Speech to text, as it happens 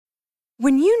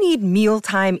When you need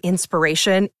mealtime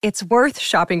inspiration, it's worth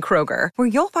shopping Kroger, where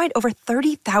you'll find over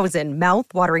 30,000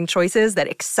 mouth-watering choices that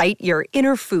excite your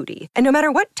inner foodie. And no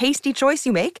matter what tasty choice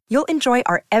you make, you'll enjoy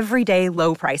our everyday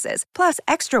low prices, plus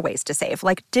extra ways to save,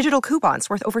 like digital coupons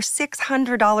worth over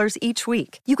 $600 each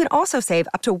week. You can also save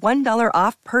up to $1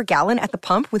 off per gallon at the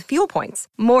pump with fuel points.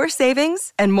 More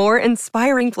savings and more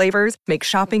inspiring flavors make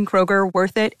shopping Kroger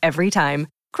worth it every time.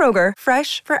 Kroger,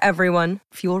 fresh for everyone.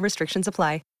 Fuel restrictions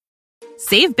apply.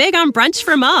 Save big on brunch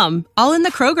for mom, all in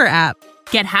the Kroger app.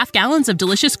 Get half gallons of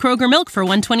delicious Kroger milk for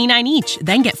 $1.29 each.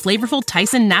 Then get flavorful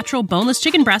Tyson natural boneless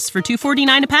chicken breasts for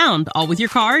 $2.49 a pound, all with your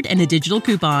card and a digital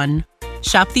coupon.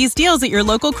 Shop these deals at your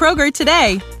local Kroger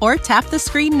today, or tap the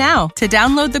screen now to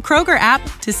download the Kroger app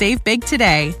to save big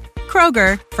today.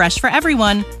 Kroger, fresh for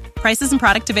everyone. Prices and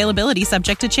product availability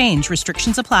subject to change.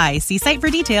 Restrictions apply. See site for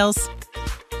details.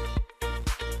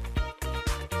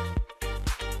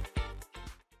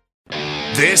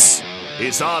 This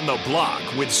is On the Block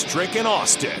with Strick and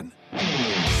Austin.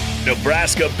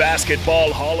 Nebraska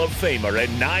Basketball Hall of Famer and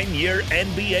 9-year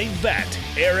NBA vet,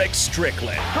 Eric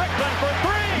Strickland. Strickland for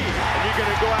three! And you're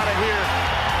going to go out of here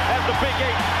as the Big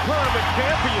 8 tournament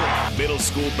champion. Middle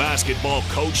school basketball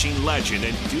coaching legend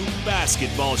and Duke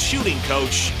basketball shooting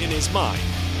coach in his mind,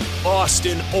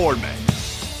 Austin Orman.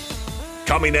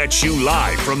 Coming at you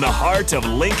live from the heart of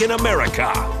Lincoln,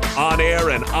 America. On air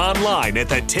and online at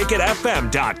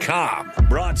theticketfm.com.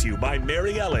 Brought to you by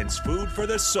Mary Ellen's Food for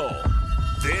the Soul.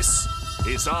 This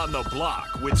is On the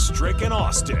Block with Strick and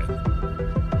Austin.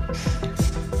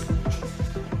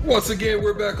 Once again,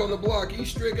 we're back on the block.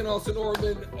 Strick and Austin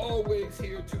Orman, always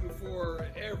here 2 to 4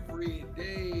 every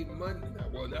day. Monday,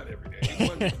 well, not every day,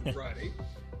 Monday through Friday.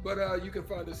 But you can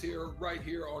find us here, right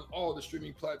here on all the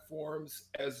streaming platforms,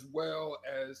 as well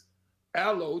as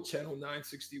Allo, channel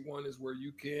 961 is where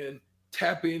you can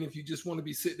tap in if you just want to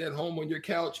be sitting at home on your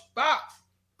couch. Bop,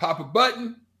 pop a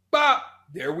button, bop,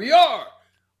 there we are.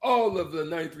 All of the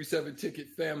 937 Ticket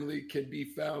family can be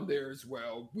found there as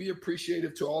well. We appreciate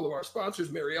it to all of our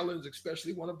sponsors. Mary Ellen's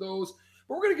especially one of those.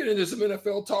 But we're going to get into some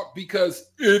NFL talk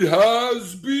because it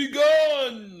has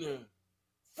begun.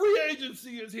 Free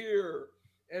agency is here.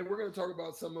 And we're going to talk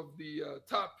about some of the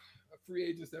top free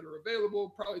agents that are available,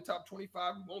 probably top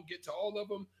 25. We won't get to all of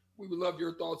them. We would love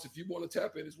your thoughts if you want to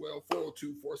tap in as well.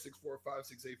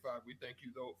 402-464-5685. We thank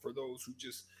you, though, for those who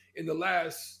just, in the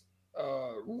last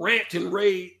rant and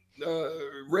rave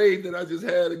that I just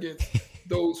had against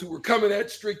those who were coming at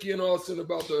Stricky and Austin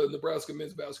about the Nebraska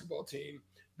men's basketball team,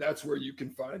 that's where you can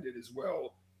find it as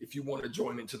well if you want to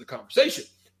join into the conversation.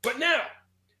 But now,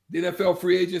 the NFL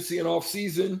free agency and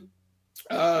offseason.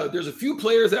 There's a few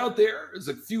players out there. There's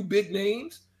a few big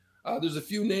names. There's a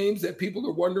few names that people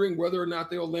are wondering whether or not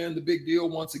they'll land the big deal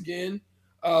once again.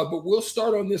 But we'll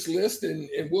start on this list and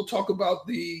we'll talk about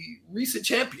the recent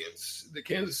champions. The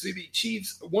Kansas City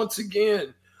Chiefs, once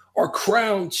again, are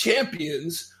crowned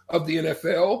champions of the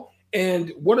NFL.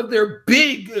 And one of their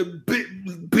big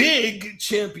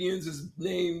champions is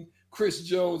named Chris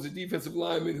Jones, the defensive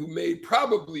lineman who made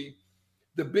probably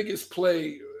the biggest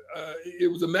play. It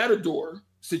was a Matador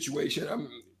situation.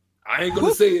 I ain't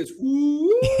gonna say it's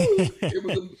ooh.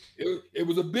 It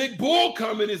was a big bull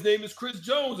coming. His name is Chris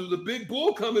Jones. It was a big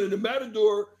bull coming, and the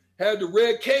Matador had the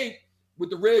red cape with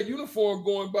the red uniform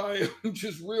going by him,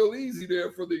 just real easy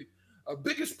there for the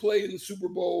biggest play in the Super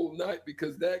Bowl night,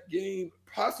 because that game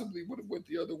possibly would have went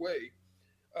the other way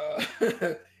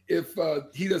if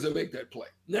he doesn't make that play.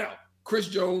 Now, Chris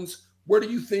Jones, where do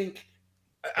you think?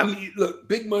 I mean, look,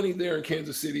 big money there in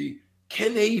Kansas City.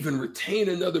 Can they even retain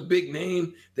another big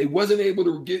name? They wasn't able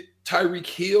to get Tyreek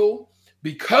Hill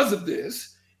because of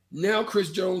this. Now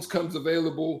Chris Jones comes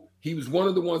available. He was one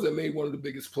of the ones that made one of the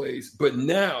biggest plays, but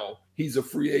now he's a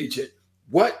free agent.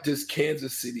 What does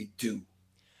Kansas City do?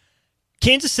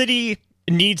 Kansas City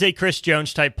needs a Chris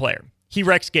Jones type player. He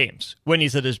wrecks games when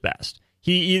he's at his best.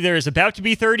 He either is about to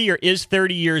be 30 or is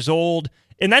 30 years old.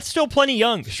 And that's still plenty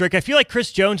young, Strick. I feel like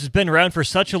Chris Jones has been around for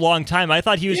such a long time. I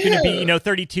thought he was going to be,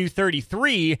 32,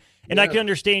 33, and I can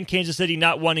understand Kansas City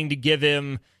not wanting to give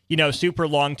him, super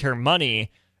long-term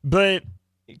money. But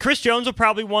Chris Jones will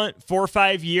probably want 4 or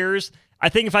 5 years. I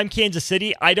think if I'm Kansas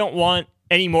City, I don't want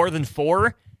any more than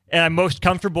 4, and I'm most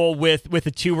comfortable with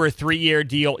a 2 or 3 year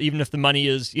deal, even if the money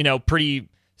is, pretty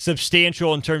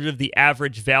substantial in terms of the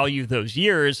average value of those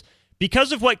years.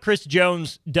 Because of what Chris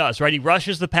Jones does, right? He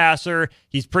rushes the passer.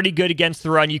 He's pretty good against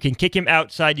the run. You can kick him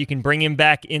outside. You can bring him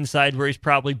back inside where he's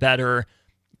probably better.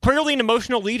 Clearly an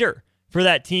emotional leader for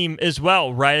that team as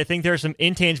well, right? I think there are some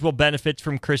intangible benefits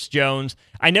from Chris Jones.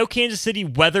 I know Kansas City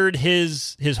weathered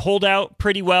his holdout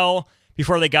pretty well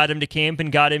before they got him to camp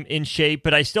and got him in shape,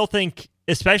 but I still think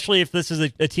especially if this is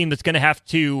a team that's going to have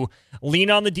to lean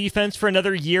on the defense for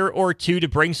another year or two to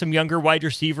bring some younger wide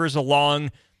receivers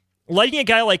along. Letting a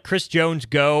guy like Chris Jones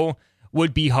go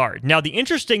would be hard. Now, the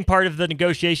interesting part of the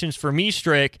negotiations for me,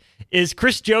 Strick, is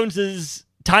Chris Jones's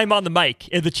time on the mic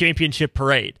in the championship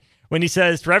parade. When he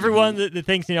says, for everyone that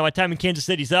thinks, my time in Kansas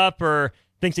City's up or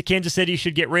thinks that Kansas City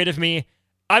should get rid of me,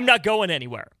 I'm not going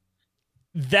anywhere.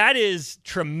 That is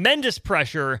tremendous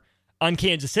pressure on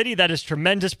Kansas City. That is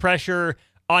tremendous pressure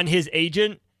on his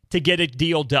agent to get a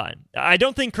deal done. I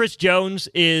don't think Chris Jones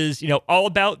is, all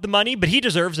about the money, but he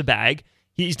deserves a bag.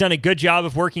 He's done a good job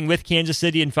of working with Kansas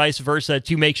City and vice versa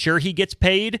to make sure he gets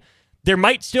paid. There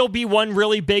might still be one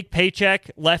really big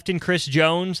paycheck left in Chris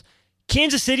Jones.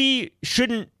 Kansas City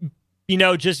shouldn't,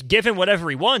 just give him whatever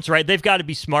he wants, right? They've got to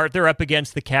be smart. They're up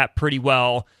against the cap pretty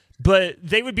well, but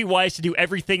they would be wise to do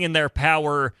everything in their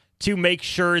power to make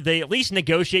sure they at least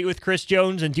negotiate with Chris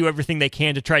Jones and do everything they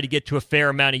can to try to get to a fair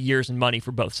amount of years and money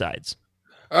for both sides.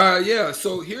 Yeah.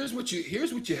 So here's what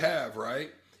you have,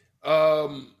 right?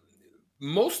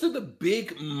 Most of the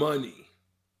big money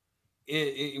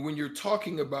when you're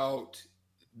talking about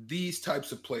these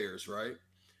types of players, right?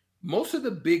 Most of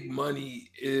the big money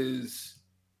is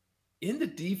in the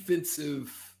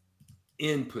defensive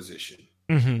end position,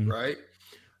 right?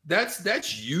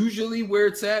 That's usually where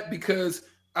it's at, because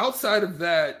outside of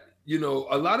that,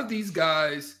 a lot of these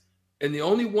guys, and the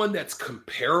only one that's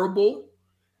comparable,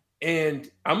 and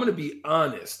I'm going to be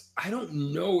honest, I don't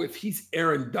know if he's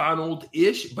Aaron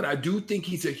Donald-ish, but I do think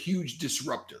he's a huge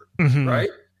disruptor, right?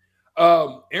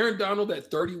 Aaron Donald at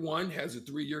 31 has a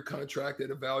 3-year contract at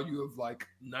a value of like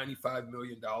 $95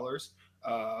 million.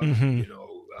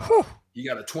 He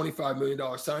got a $25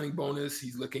 million signing bonus.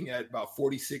 He's looking at about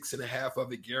 46.5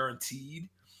 of it guaranteed.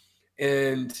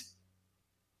 And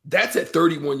that's at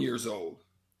 31 years old.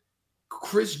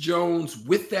 Chris Jones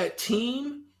with that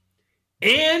team,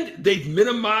 and they've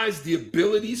minimized the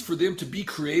abilities for them to be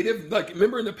creative. Like,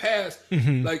 remember in the past,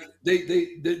 like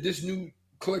they this new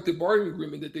collective bargaining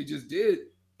agreement that they just did,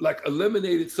 like,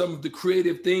 eliminated some of the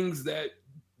creative things that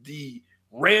the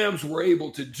Rams were able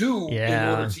to do in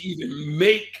order to even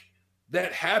make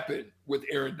that happen with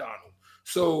Aaron Donald.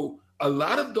 So a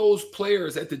lot of those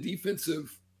players at the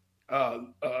defensive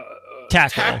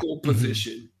tackle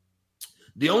position,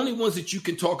 the only ones that you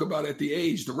can talk about at the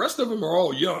age, the rest of them are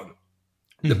all young.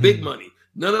 The big money.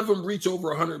 None of them reach over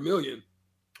 100 million,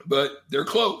 but they're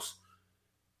close.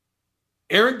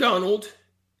 Aaron Donald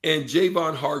and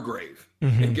Javon Hargrave.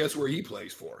 And guess where he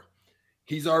plays for?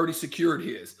 He's already secured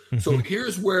his. So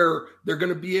here's where they're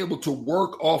going to be able to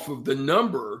work off of the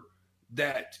number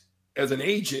that, as an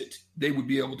agent, they would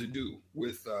be able to do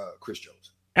with Chris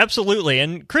Jones. Absolutely.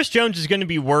 And Chris Jones is going to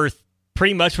be worth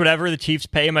pretty much whatever the Chiefs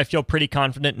pay him. I feel pretty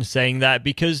confident in saying that,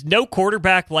 because no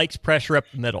quarterback likes pressure up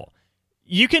the middle.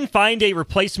 You can find a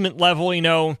replacement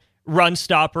level, run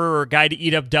stopper or guy to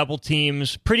eat up double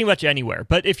teams pretty much anywhere.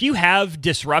 But if you have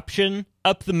disruption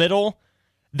up the middle,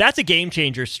 that's a game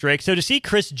changer, Strick. So to see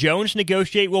Chris Jones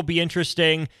negotiate will be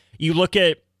interesting. You look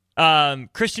at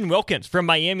Christian Wilkins from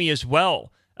Miami as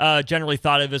well, generally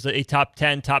thought of as a top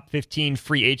 10, top 15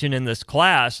 free agent in this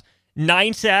class.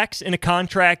 9 sacks in a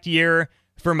contract year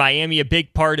for Miami, a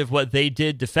big part of what they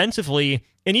did defensively.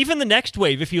 And even the next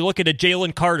wave, if you look at a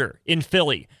Jalen Carter in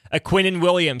Philly, a Quinnen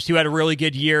Williams, who had a really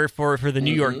good year for the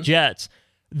New York Jets,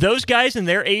 those guys and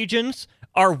their agents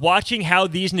are watching how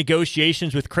these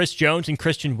negotiations with Chris Jones and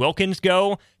Christian Wilkins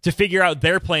go to figure out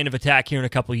their plan of attack here in a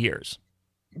couple of years.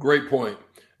 Great point.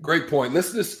 We're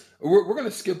going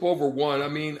to skip over one. I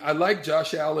mean, I like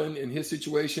Josh Allen in his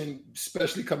situation,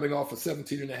 especially coming off a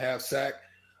 17.5 sack.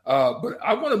 But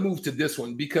I want to move to this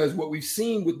one, because what we've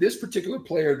seen with this particular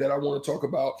player that I want to talk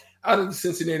about out of the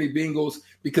Cincinnati Bengals,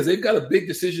 because they've got a big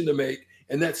decision to make,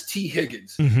 and that's T.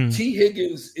 Higgins. T.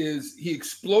 Higgins he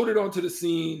exploded onto the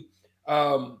scene.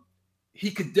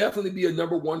 He could definitely be a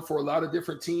number one for a lot of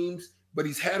different teams, but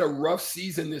he's had a rough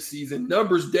season this season.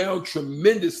 Numbers down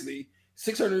tremendously,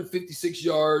 656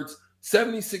 yards,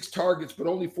 76 targets, but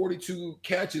only 42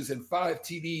 catches and 5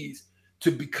 TDs. To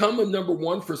become a number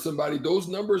one for somebody, those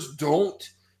numbers don't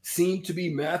seem to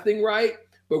be mathing right,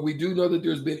 but we do know that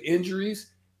there's been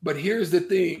injuries. But here's the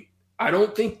thing. I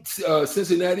don't think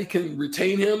Cincinnati can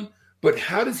retain him, but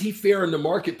how does he fare in the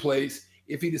marketplace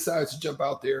if he decides to jump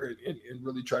out there and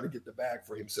really try to get the bag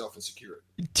for himself and secure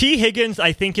it? T. Higgins,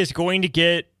 I think, is going to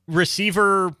get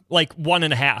receiver like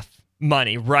 1.5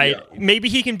 money, right? Yeah. Maybe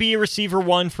he can be a receiver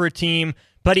 1 for a team,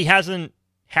 but he hasn't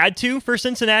had to for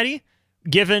Cincinnati,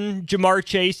 given Jamar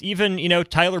Chase, even,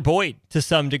 Tyler Boyd to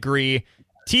some degree.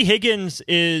 T. Higgins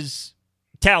is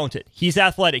talented. He's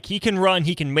athletic. He can run.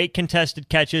 He can make contested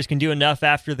catches, can do enough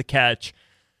after the catch.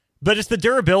 But it's the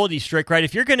durability, Strick, right?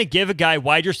 If you're going to give a guy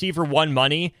wide receiver 1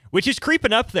 money, which is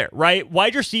creeping up there, right?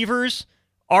 Wide receivers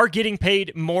are getting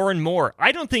paid more and more.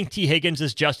 I don't think T. Higgins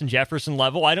is Justin Jefferson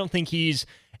level. I don't think he's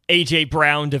A.J.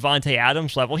 Brown, Devontae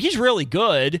Adams level. He's really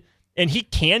good, and he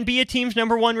can be a team's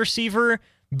number 1 receiver.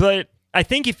 But I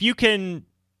think if you can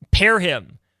pair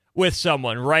him with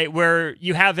someone, right, where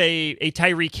you have a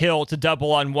Tyreek Hill to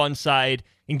double on one side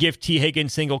and give T.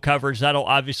 Higgins single coverage, that'll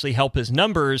obviously help his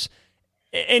numbers.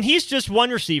 And he's just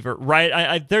one receiver,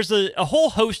 right? There's a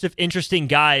whole host of interesting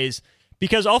guys,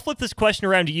 because I'll flip this question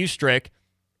around to you, Strick.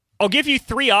 I'll give you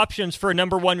 3 options for a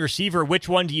number 1 receiver. Which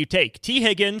one do you take? T.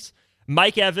 Higgins,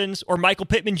 Mike Evans, or Michael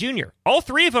Pittman Jr.? All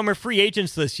 3 of them are free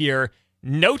agents this year.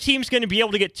 No team's going to be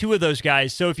able to get 2 of those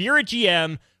guys. So if you're a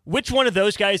GM, which one of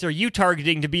those guys are you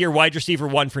targeting to be your wide receiver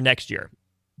 1 for next year?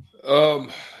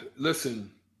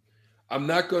 Listen, I'm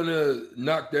not going to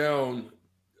knock down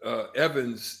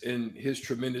Evans in his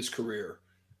tremendous career.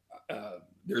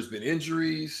 There's been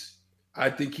injuries. I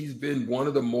think he's been one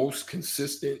of the most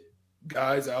consistent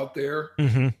guys out there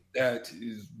that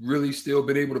is really still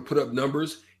been able to put up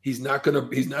numbers. He's not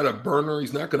a burner.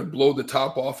 He's not going to blow the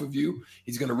top off of you.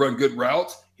 He's going to run good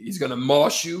routes. He's going to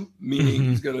moss you, meaning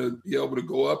he's going to be able to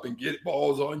go up and get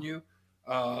balls on you.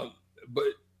 But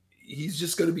he's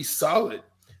just going to be solid.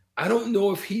 I don't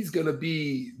know if he's going to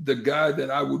be the guy that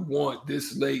I would want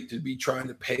this late to be trying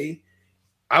to pay.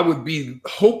 I would be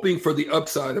hoping for the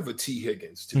upside of a T.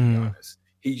 Higgins, to be honest.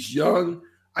 He's young.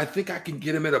 I think I can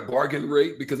get him at a bargain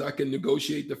rate because I can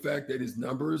negotiate the fact that his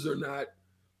numbers are not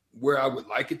where I would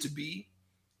like it to be.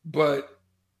 But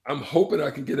I'm hoping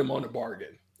I can get him on a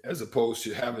bargain as opposed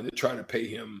to having to try to pay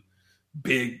him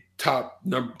big top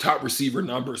receiver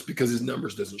numbers because his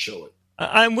numbers doesn't show it.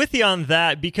 I'm with you on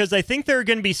that because I think there are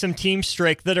going to be some teams,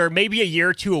 Strick, that are maybe a year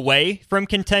or 2 away from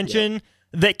contention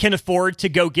that can afford to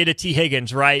go get a T.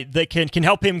 Higgins, right? That can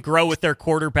help him grow with their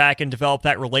quarterback and develop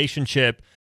that relationship.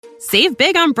 Save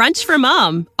big on brunch for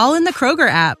mom, all in the Kroger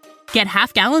app. Get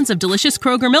half gallons of delicious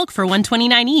Kroger milk for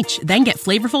 $1.29 each. Then get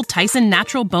flavorful Tyson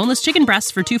natural boneless chicken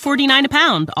breasts for $2.49 a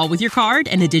pound, all with your card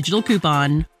and a digital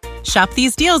coupon. Shop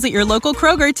these deals at your local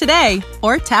Kroger today,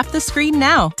 or tap the screen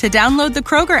now to download the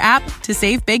Kroger app to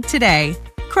save big today.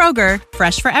 Kroger,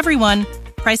 fresh for everyone.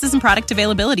 Prices and product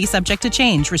availability subject to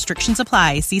change. Restrictions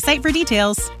apply. See site for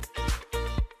details.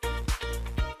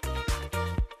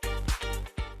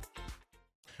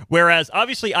 Whereas,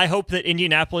 obviously, I hope that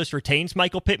Indianapolis retains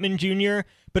Michael Pittman Jr.,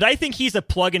 but I think he's a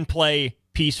plug-and-play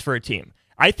piece for a team.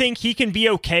 I think he can be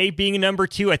okay being a number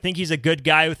 2. I think he's a good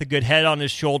guy with a good head on his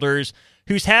shoulders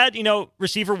who's had,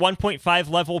 receiver 1.5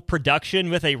 level production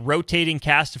with a rotating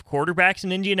cast of quarterbacks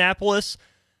in Indianapolis.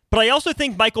 But I also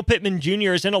think Michael Pittman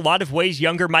Jr. is in a lot of ways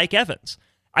younger Mike Evans.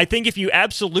 I think if you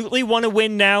absolutely want to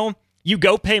win now, you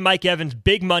go pay Mike Evans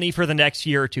big money for the next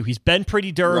year or 2. He's been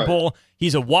pretty durable. Right.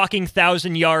 He's a walking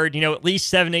 1,000-yard, at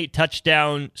least 7-8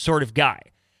 touchdown sort of guy.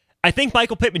 I think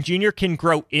Michael Pittman Jr. can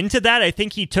grow into that. I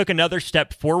think he took another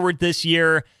step forward this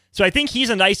year. So I think he's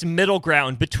a nice middle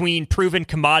ground between proven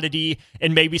commodity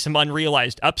and maybe some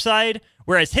unrealized upside.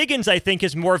 Whereas Higgins, I think,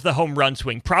 is more of the home run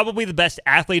swing. Probably the best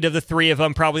athlete of the 3 of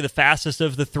them, probably the fastest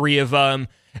of the 3 of them,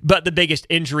 but the biggest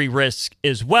injury risk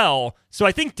as well. So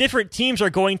I think different teams are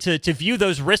going to view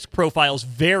those risk profiles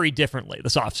very differently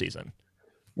this offseason.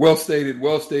 Well stated.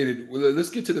 Well, let's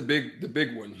get to the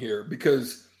big one here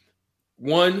because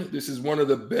this is one of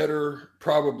the better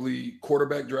probably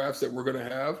quarterback drafts that we're going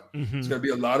to have. There's going to be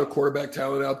a lot of quarterback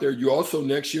talent out there. You also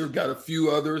next year got a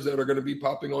few others that are going to be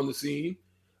popping on the scene.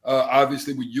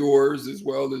 Obviously with yours as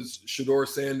well as Shedeur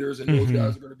Sanders and those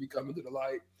guys are going to be coming to the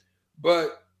light.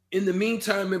 But in the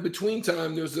meantime, in between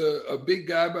time, there's a big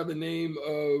guy by the name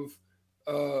of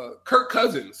Kirk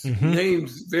Cousins.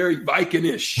 Name's very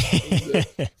Viking-ish.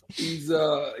 He's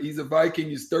a Viking.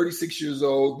 He's 36 years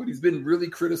old, but he's been really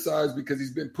criticized because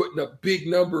he's been putting up big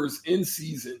numbers in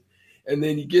season. And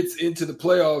then he gets into the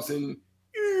playoffs and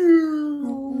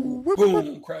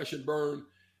boom, crash and burn.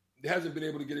 He hasn't been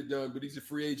able to get it done, but he's a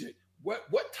free agent.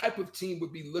 What type of team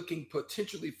would be looking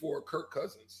potentially for a Kirk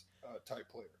Cousins type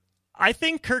player? I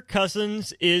think Kirk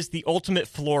Cousins is the ultimate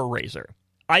floor raiser.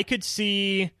 I could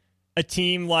see a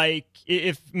team like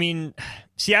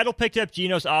Seattle picked up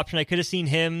Geno's option. I could have seen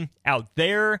him out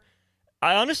there.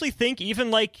 I honestly think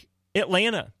even like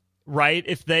Atlanta, right?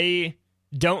 If they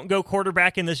don't go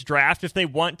quarterback in this draft, if they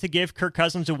want to give Kirk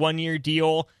Cousins a 1-year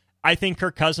deal, I think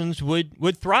Kirk Cousins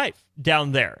would thrive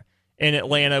down there in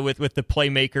Atlanta with the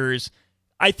playmakers.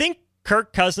 I think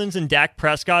Kirk Cousins and Dak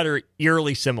Prescott are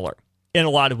eerily similar in a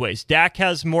lot of ways. Dak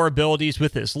has more abilities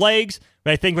with his legs,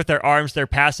 but I think with their arms, their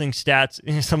passing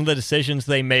stats, some of the decisions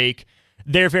they make,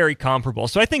 they're very comparable.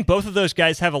 So I think both of those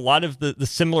guys have a lot of the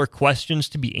similar questions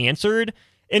to be answered.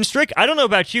 And Strick, I don't know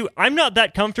about you, I'm not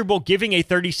that comfortable giving a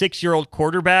 36-year-old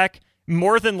quarterback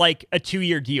more than like a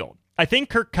 2-year deal. I think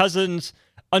Kirk Cousins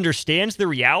understands the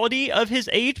reality of his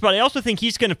age, but I also think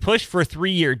he's going to push for a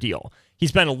 3-year deal.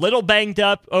 He's been a little banged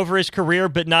up over his career,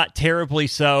 but not terribly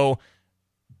so.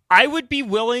 I would be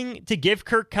willing to give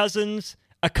Kirk Cousins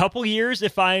a couple years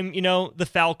if I'm, the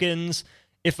Falcons,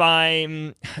 if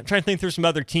I'm trying to think through some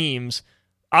other teams.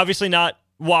 Obviously not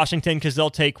Washington because they'll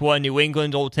take one. New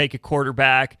England will take a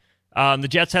quarterback. The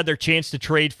Jets had their chance to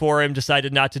trade for him,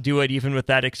 decided not to do it even with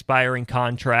that expiring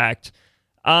contract.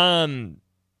 Even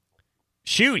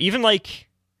like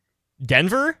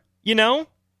Denver,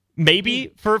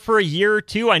 maybe for a year or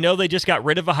two. I know they just got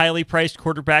rid of a highly priced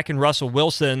quarterback in Russell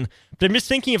Wilson, but I'm just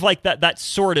thinking of like that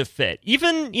sort of fit.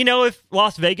 Even, if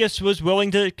Las Vegas was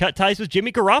willing to cut ties with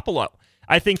Jimmy Garoppolo,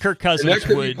 I think Kirk Cousins would. And that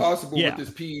could be possible with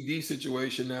this PED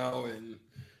situation now, and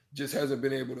just hasn't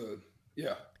been able to,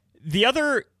 The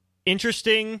other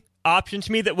interesting option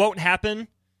to me that won't happen,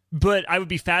 but I would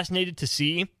be fascinated to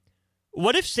see,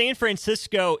 what if San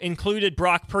Francisco included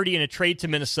Brock Purdy in a trade to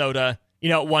Minnesota,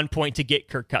 at one point to get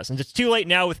Kirk Cousins? It's too late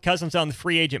now with Cousins on the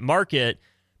free agent market,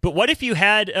 but what if you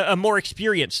had a more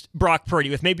experienced Brock Purdy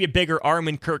with maybe a bigger arm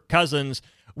in Kirk Cousins?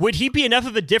 Would he be enough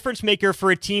of a difference maker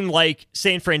for a team like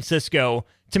San Francisco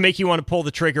to make you want to pull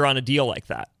the trigger on a deal like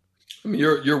that? I mean,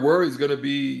 your worry is going to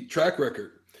be track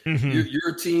record. Mm-hmm.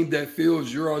 You're a team that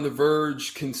feels you're on the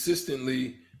verge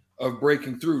consistently of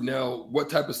breaking through. Now, what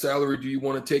type of salary do you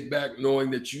want to take back,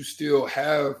 knowing that you still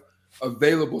have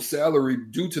available salary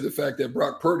due to the fact that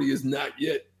Brock Purdy is not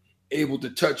yet able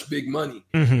to touch big money?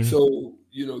 Mm-hmm. So,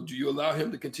 do you allow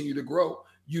him to continue to grow?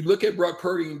 You look at Brock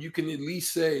Purdy and you can at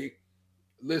least say,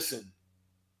 listen,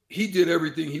 he did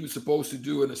everything he was supposed to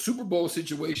do in a Super Bowl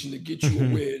situation to get you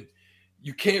a win.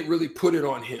 You can't really put it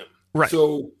on him. Right.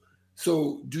 So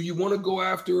do you want to go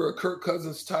after a Kirk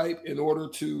Cousins type in order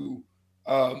to,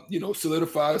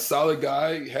 solidify a solid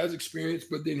guy, has experience,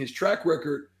 but then his track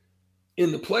record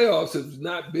in the playoffs has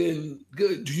not been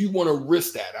good? Do you want to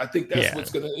risk that? I think that's what's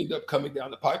going to end up coming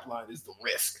down the pipeline is the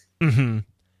risk. Mm-hmm.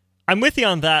 I'm with you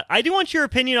on that. I do want your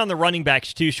opinion on the running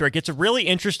backs too, Shrek. It's a really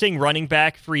interesting running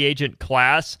back free agent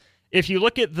class. If you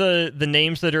look at the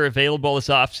names that are available this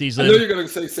offseason. I know you're going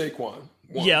to say Saquon.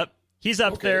 Yep. He's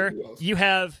up there. You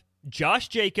have Josh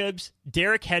Jacobs,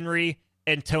 Derrick Henry,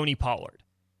 and Tony Pollard.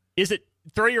 Is it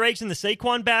throw your eggs in the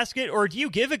Saquon basket, or do you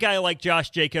give a guy like Josh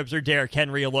Jacobs or Derrick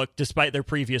Henry a look despite their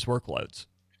previous workloads?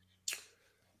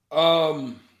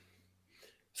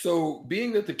 So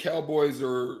being that the Cowboys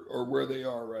are where they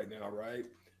are right now, right?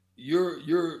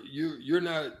 You're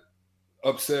not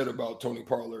upset about Tony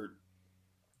Pollard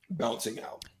bouncing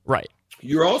out. Right.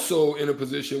 You're also in a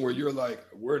position where you're like,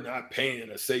 we're not paying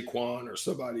a Saquon or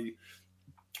somebody.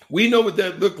 We know what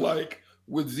that looked like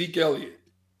with Zeke Elliott.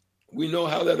 We know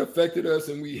how that affected us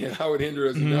and how it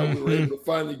hindered us. And now we were able to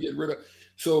finally get rid of.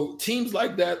 So teams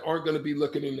like that aren't going to be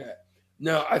looking in that.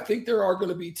 Now, I think there are going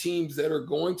to be teams that are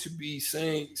going to be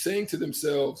saying to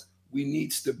themselves, we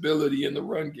need stability in the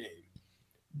run game.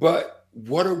 But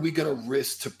what are we going to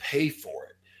risk to pay for it?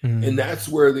 And that's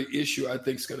where the issue, I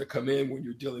think, is going to come in when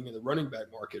you're dealing in the running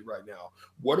back market right now.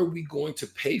 What are we going to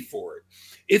pay for it?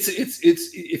 It's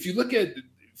if you look at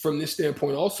from this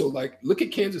standpoint also, like look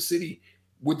at Kansas City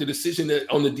with the decision that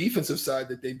on the defensive side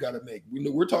that they've got to make.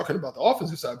 We're talking about the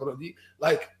offensive side, but on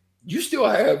you still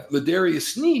have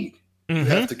Ladarius Sneed you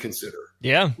have to consider.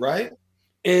 Yeah. Right.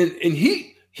 And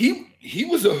he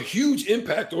was a huge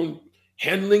impact on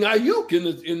handling Ayuk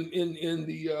in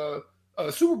the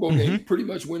Super Bowl game. He pretty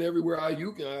much went everywhere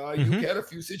Ayuk. Ayuk had a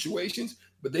few situations,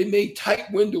 but they made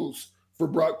tight windows for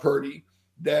Brock Purdy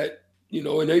that,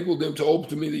 enabled them to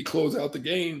ultimately close out the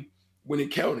game when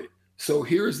it counted. So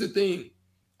here's the thing.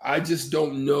 I just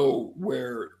don't know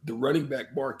where the running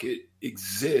back market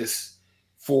exists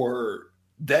for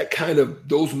that kind of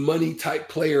those money type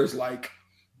players like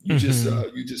you just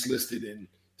listed in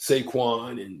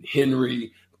Saquon and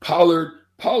Henry.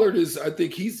 Pollard is, I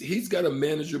think he's got a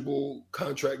manageable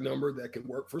contract number that can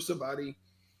work for somebody.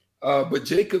 But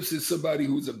Jacobs is somebody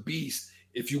who's a beast.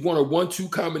 If you want a 1-2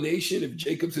 combination, if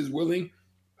Jacobs is willing,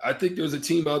 I think there's a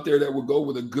team out there that will go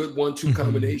with a good 1-2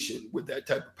 combination with that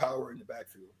type of power in the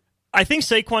backfield. I think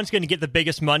Saquon's going to get the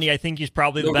biggest money. I think he's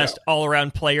probably the best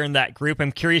all-around player in that group.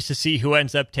 I'm curious to see who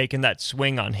ends up taking that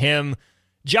swing on him.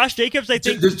 Josh Jacobs, I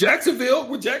think. Would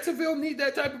Jacksonville need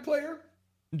that type of player?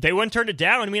 They wouldn't turn it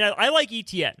down. I mean, I like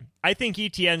ETN. I think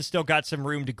ETN's still got some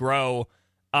room to grow.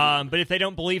 But if they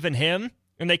don't believe in him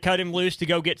and they cut him loose to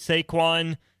go get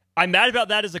Saquon, I'm mad about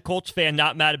that as a Colts fan,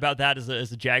 not mad about that as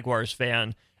a Jaguars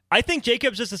fan. I think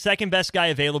Jacobs is the second best guy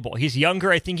available. He's younger.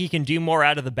 I think he can do more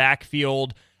out of the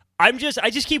backfield. I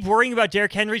just keep worrying about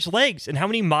Derrick Henry's legs and how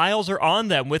many miles are on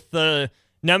them with the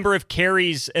number of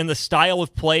carries and the style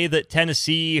of play that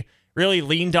Tennessee really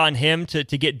leaned on him to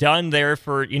get done there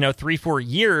for 3-4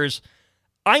 years.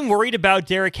 I'm worried about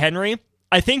Derrick Henry.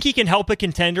 I think he can help a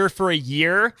contender for a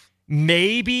year,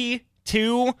 maybe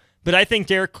 2, but I think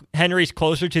Derrick Henry's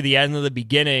closer to the end than the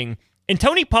beginning. And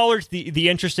Tony Pollard's the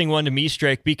interesting one to me,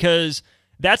 Strick, because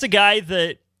that's a guy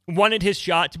that wanted his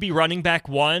shot to be running back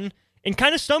 1 and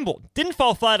kind of stumbled. Didn't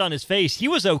fall flat on his face. He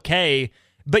was okay,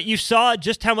 but you saw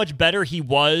just how much better he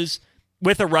was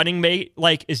with a running mate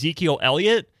like Ezekiel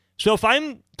Elliott. So if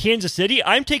I'm Kansas City,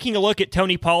 I'm taking a look at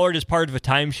Tony Pollard as part of a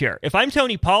timeshare. If I'm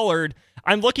Tony Pollard,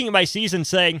 I'm looking at my season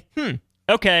saying,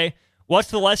 okay, what's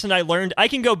the lesson I learned? I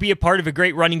can go be a part of a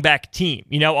great running back team.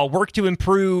 I'll work to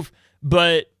improve,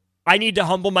 but I need to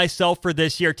humble myself for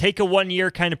this year. Take a 1-year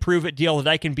kind of prove-it deal that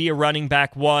I can be a running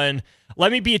back 1.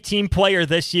 Let me be a team player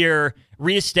this year,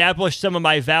 reestablish some of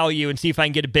my value, and see if I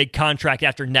can get a big contract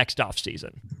after next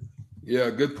offseason. Yeah,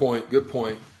 good point.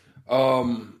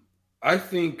 I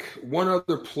think one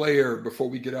other player before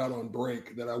we get out on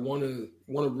break that I want to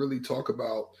really talk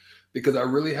about, because I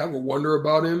really have a wonder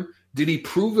about him. Did he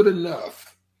prove it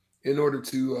enough in order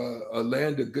to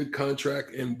land a good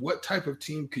contract, and what type of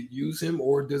team could use him,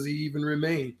 or does he even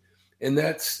remain? And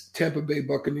that's Tampa Bay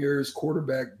Buccaneers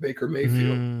quarterback Baker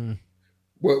Mayfield.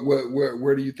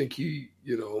 Where do you think he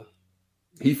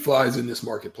flies in this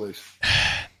marketplace?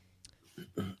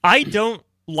 I don't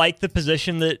like the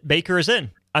position that Baker is in.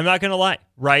 I'm not going to lie,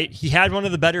 right? He had one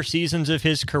of the better seasons of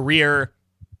his career.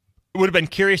 Would have been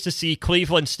curious to see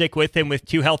Cleveland stick with him with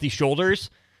 2 healthy shoulders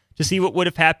to see what would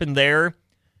have happened there.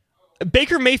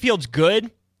 Baker Mayfield's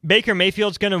good. Baker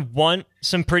Mayfield's going to want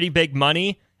some pretty big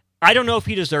money. I don't know if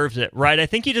he deserves it, right? I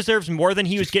think he deserves more than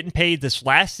he was getting paid this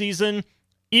last season.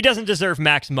 He doesn't deserve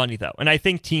max money, though, and I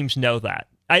think teams know that.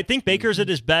 I think Baker's at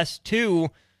his best, too,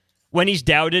 when he's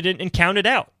doubted and counted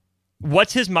out.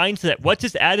 What's his mindset? What's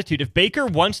his attitude? If Baker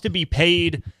wants to be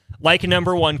paid like a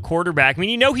number 1 quarterback, I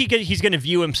mean, he's going to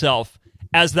view himself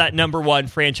as that number 1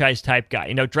 franchise type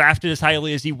guy. Drafted as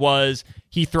highly as he was,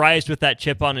 he thrives with that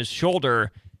chip on his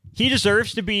shoulder. He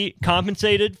deserves to be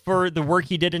compensated for the work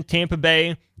he did in Tampa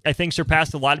Bay. I think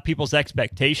surpassed a lot of people's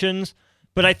expectations.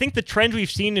 But I think the trend we've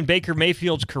seen in Baker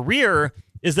Mayfield's career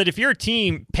is that if you're a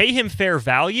team, pay him fair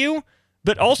value,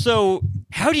 but also,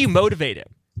 how do you motivate him?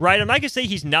 Right? I'm not going to say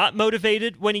he's not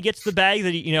motivated when he gets the bag,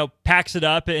 that he, packs it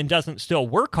up and doesn't still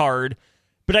work hard.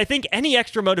 But I think any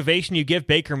extra motivation you give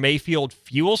Baker Mayfield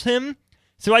fuels him.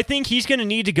 So I think he's going to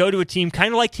need to go to a team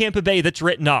kind of like Tampa Bay that's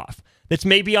written off, that's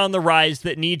maybe on the rise,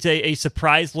 that needs a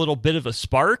surprise little bit of a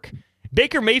spark.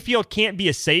 Baker Mayfield can't be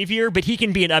a savior, but he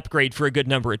can be an upgrade for a good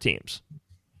number of teams.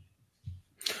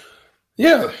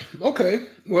 Yeah, okay.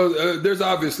 Well, there's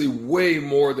obviously way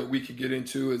more that we could get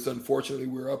into. It's unfortunately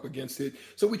we're up against it.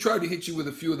 So we tried to hit you with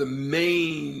a few of the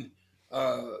main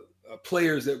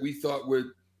players that we thought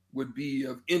would be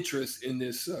of interest in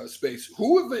this space.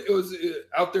 Who was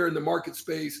out there in the market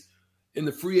space, in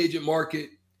the free agent market,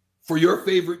 for your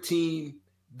favorite team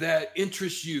that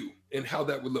interests you and how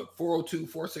that would look?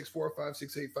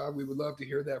 402-464-5685. We would love to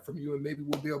hear that from you, and maybe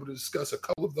we'll be able to discuss a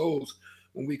couple of those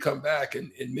when we come back and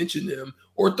mention them,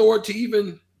 or throw it to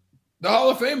even the Hall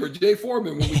of Famer, Jay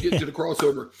Foreman, when we get to the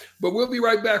crossover. But we'll be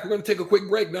right back. We're going to take a quick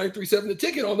break. 937 The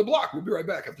Ticket on the block. We'll be right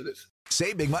back after this.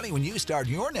 Save big money when you start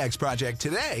your next project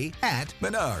today at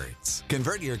Menards.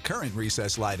 Convert your current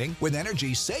recessed lighting with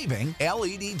energy-saving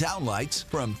LED downlights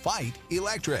from Fight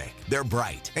Electric. They're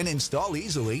bright and install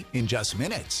easily in just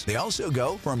minutes. They also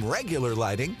go from regular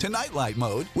lighting to nightlight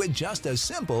mode with just a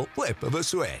simple flip of a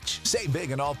switch. Save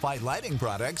big on all Fight lighting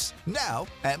products now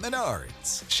at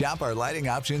Menards. Shop our lighting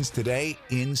options today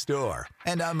in-store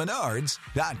and on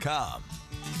Menards.com.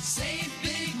 Save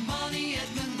big money at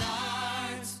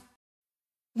Menards.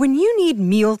 When you need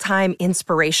mealtime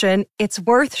inspiration, it's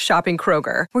worth shopping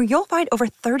Kroger, where you'll find over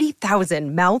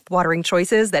 30,000 mouth-watering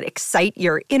choices that excite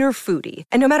your inner foodie.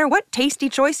 And no matter what tasty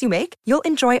choice you make, you'll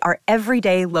enjoy our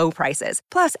everyday low prices,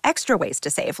 plus extra ways to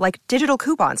save, like digital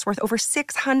coupons worth over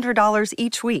 $600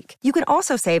 each week. You can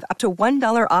also save up to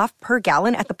 $1 off per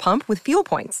gallon at the pump with fuel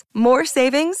points. More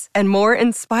savings and more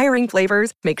inspiring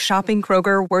flavors make shopping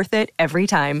Kroger worth it every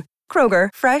time. Kroger,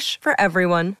 fresh for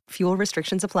everyone. Fuel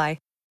restrictions apply.